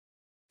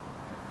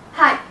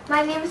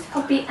My name is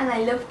Poppy and I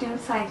love doing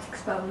science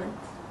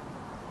experiments.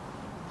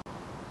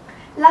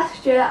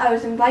 Last year I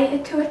was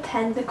invited to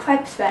attend the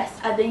Krebs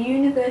Fest at the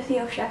University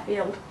of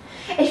Sheffield.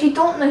 If you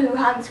don't know who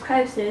Hans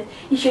Krebs is,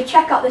 you should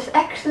check out this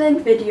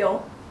excellent video.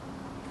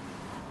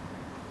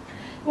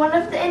 One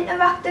of the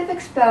interactive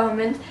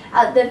experiments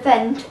at the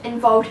event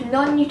involved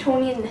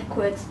non-Newtonian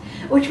liquids,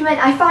 which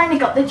meant I finally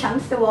got the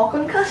chance to walk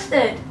on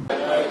custard.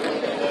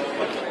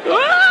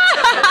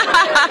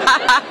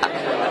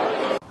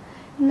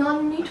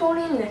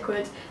 Non-Newtonian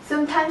liquids,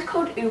 sometimes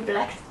called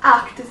Ooblecks,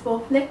 act as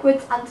both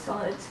liquids and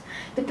solids,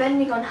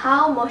 depending on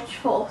how much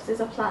force is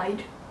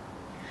applied.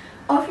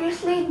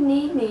 Obviously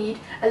you need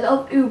a lot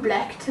of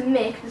Oobleck to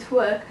make this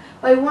work,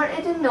 but I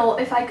wanted to know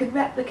if I could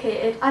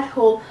replicate it at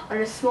home on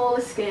a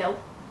smaller scale.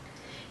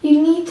 You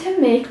need to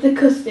make the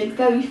custard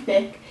very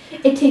thick.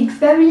 It takes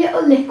very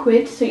little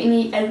liquid, so you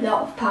need a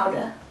lot of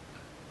powder.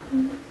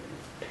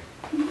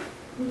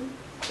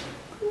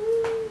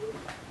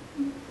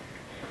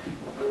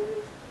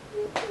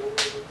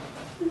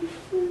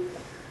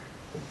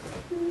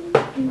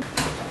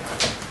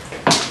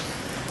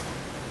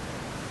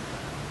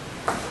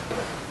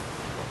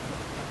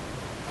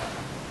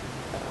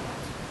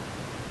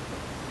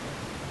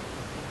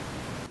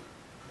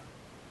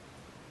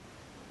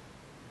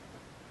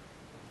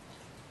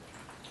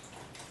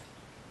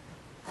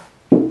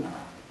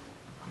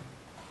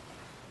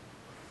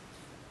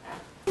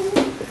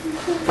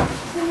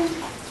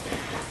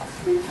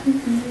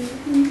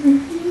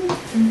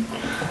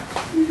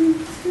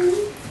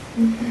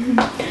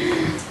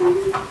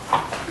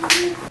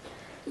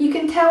 You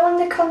can tell when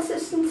the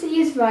consistency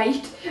is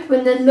right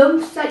when the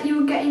lumps that you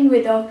were getting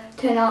rid of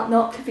turn out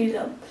not to be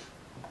lumps.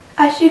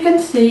 As you can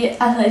see, as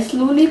I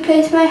slowly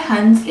place my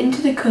hands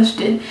into the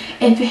custard,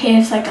 it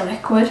behaves like a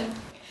liquid.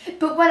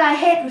 But when I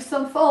hit with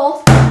some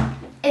force,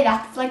 it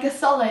acts like a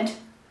solid.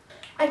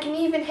 I can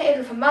even hit it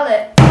with a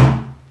mallet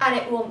and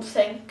it won't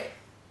sink.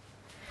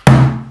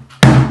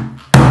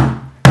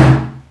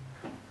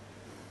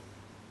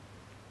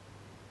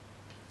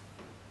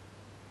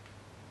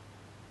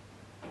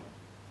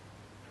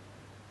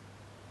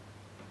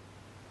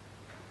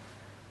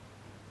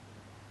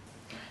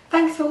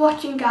 Thanks for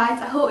watching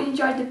guys, I hope you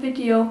enjoyed the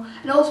video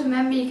and also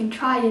remember you can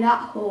try it at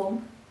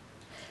home.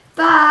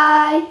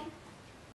 Bye!